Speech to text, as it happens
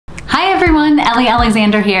everyone, Ellie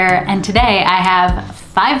Alexander here, and today I have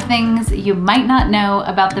 5 things you might not know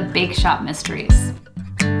about the Bakeshop Mysteries.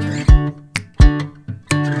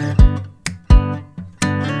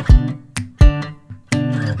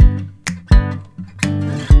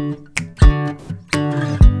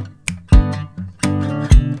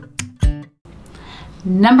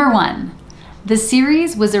 Number 1. The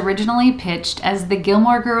series was originally pitched as the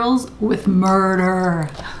Gilmore Girls with murder.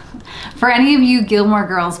 For any of you Gilmore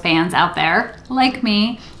Girls fans out there, like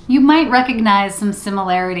me, you might recognize some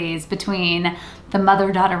similarities between the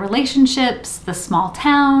mother-daughter relationships, the small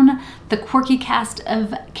town, the quirky cast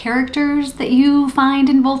of characters that you find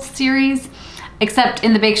in both series. Except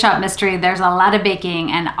in the Bakeshop Mystery, there's a lot of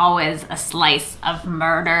baking and always a slice of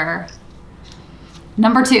murder.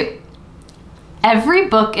 Number 2. Every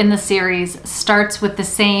book in the series starts with the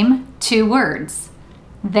same 2 words,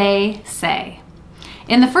 they say.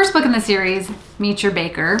 In the first book in the series, Meet Your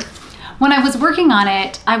Baker, when I was working on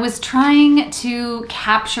it, I was trying to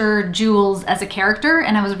capture Jules as a character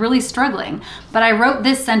and I was really struggling, but I wrote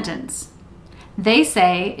this sentence. They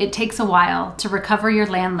say it takes a while to recover your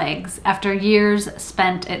land legs after years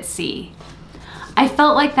spent at sea. I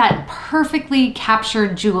felt like that perfectly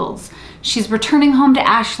captured Jules. She's returning home to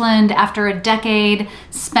Ashland after a decade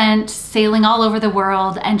spent sailing all over the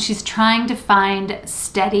world, and she's trying to find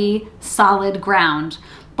steady, solid ground,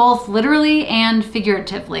 both literally and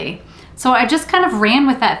figuratively. So I just kind of ran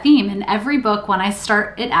with that theme. In every book, when I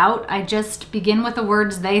start it out, I just begin with the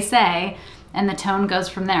words they say, and the tone goes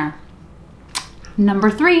from there.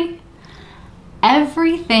 Number 3.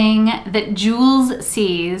 Everything that Jules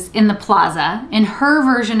sees in the plaza, in her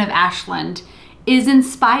version of Ashland, is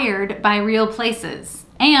inspired by real places.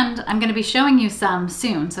 And I'm gonna be showing you some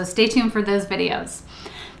soon, so stay tuned for those videos.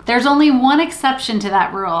 There's only one exception to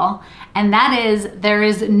that rule, and that is there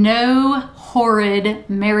is no horrid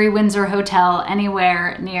Mary Windsor Hotel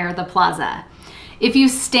anywhere near the plaza. If you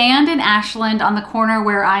stand in Ashland on the corner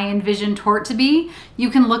where I envision Tort to be,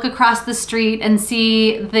 you can look across the street and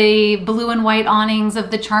see the blue and white awnings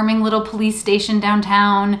of the charming little police station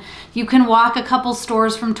downtown. You can walk a couple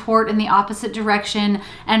stores from Tort in the opposite direction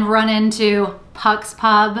and run into Puck's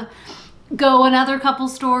Pub. Go another couple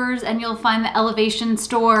stores and you'll find the Elevation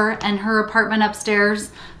store and her apartment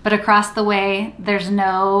upstairs. But across the way, there's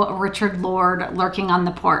no Richard Lord lurking on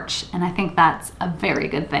the porch. And I think that's a very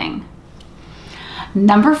good thing.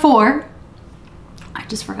 Number 4, I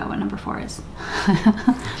just forgot what number 4 is.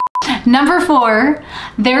 Number 4,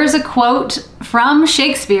 there's a quote from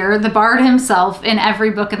Shakespeare, the bard himself, in every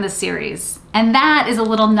book in the series. And that is a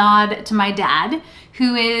little nod to my dad,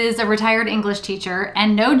 who is a retired English teacher.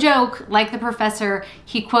 And no joke, like the professor,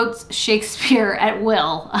 he quotes Shakespeare at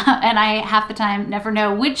will. And I half the time never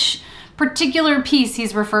know which particular piece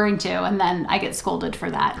he's referring to. And then I get scolded for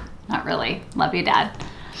that. Not really. Love you, Dad.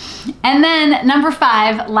 And then number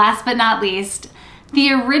 5, last but not least,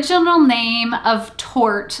 the original name of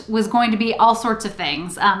Tort was going to be all sorts of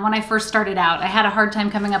things. When I first started out, I had a hard time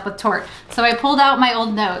coming up with Tort. So I pulled out my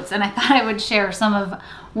old notes and I thought I would share some of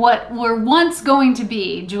what were once going to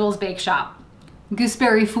be Jules' Bakeshop.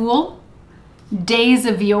 Gooseberry Fool, Days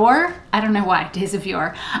of Yore, I don't know why, Days of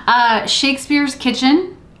Yore, Shakespeare's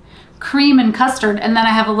Kitchen, Cream and Custard, and then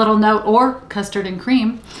I have a little note, or Custard and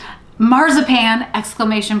Cream, Marzipan,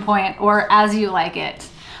 exclamation point, or As You Like It.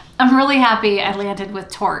 I'm really happy I landed with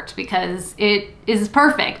Tort because it is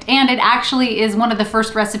perfect. And it actually is one of the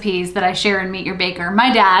first recipes that I share in Meet Your Baker.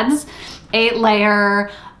 My dad's 8-layer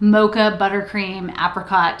mocha buttercream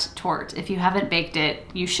apricot tort. If you haven't baked it,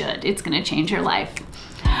 you should. It's gonna change your life.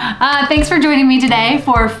 Thanks for joining me today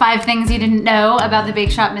for 5 things you didn't know about the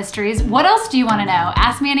Bakeshop Mysteries. What else do you want to know?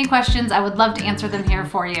 Ask me any questions. I would love to answer them here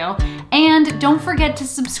for you. And don't forget to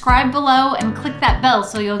subscribe below and click that bell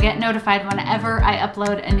so you'll get notified whenever I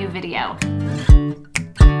upload a new video.